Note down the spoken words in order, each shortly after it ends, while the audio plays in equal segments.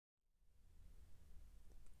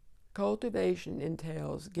Cultivation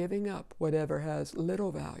entails giving up whatever has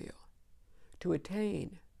little value to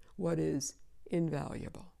attain what is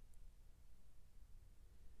invaluable.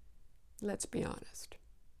 Let's be honest.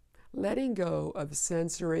 Letting go of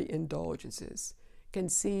sensory indulgences can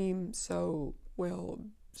seem so, well,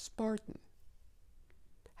 Spartan.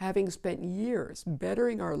 Having spent years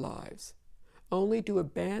bettering our lives, only to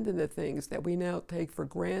abandon the things that we now take for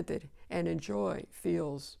granted and enjoy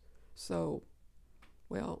feels so,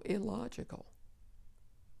 well, illogical.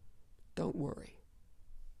 Don't worry.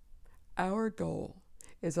 Our goal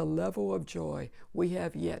is a level of joy we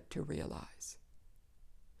have yet to realize.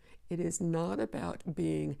 It is not about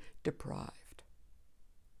being deprived.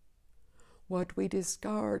 What we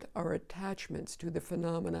discard are attachments to the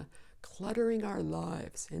phenomena cluttering our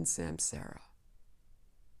lives in samsara.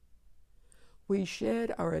 We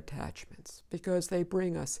shed our attachments because they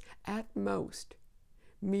bring us, at most,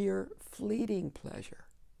 mere fleeting pleasure.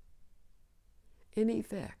 In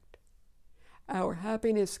effect, our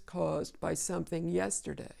happiness caused by something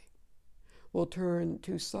yesterday will turn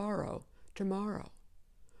to sorrow tomorrow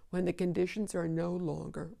when the conditions are no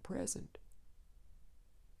longer present.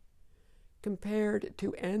 Compared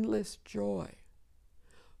to endless joy,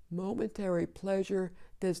 momentary pleasure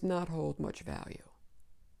does not hold much value.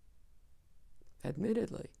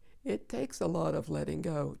 Admittedly, it takes a lot of letting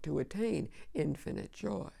go to attain infinite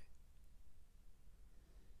joy.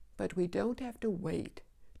 But we don't have to wait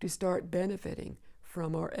to start benefiting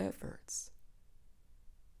from our efforts.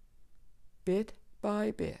 Bit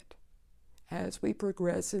by bit, as we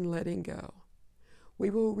progress in letting go, we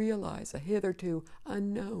will realize a hitherto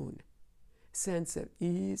unknown sense of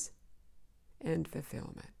ease and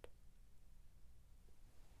fulfillment.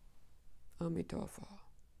 Amitofo.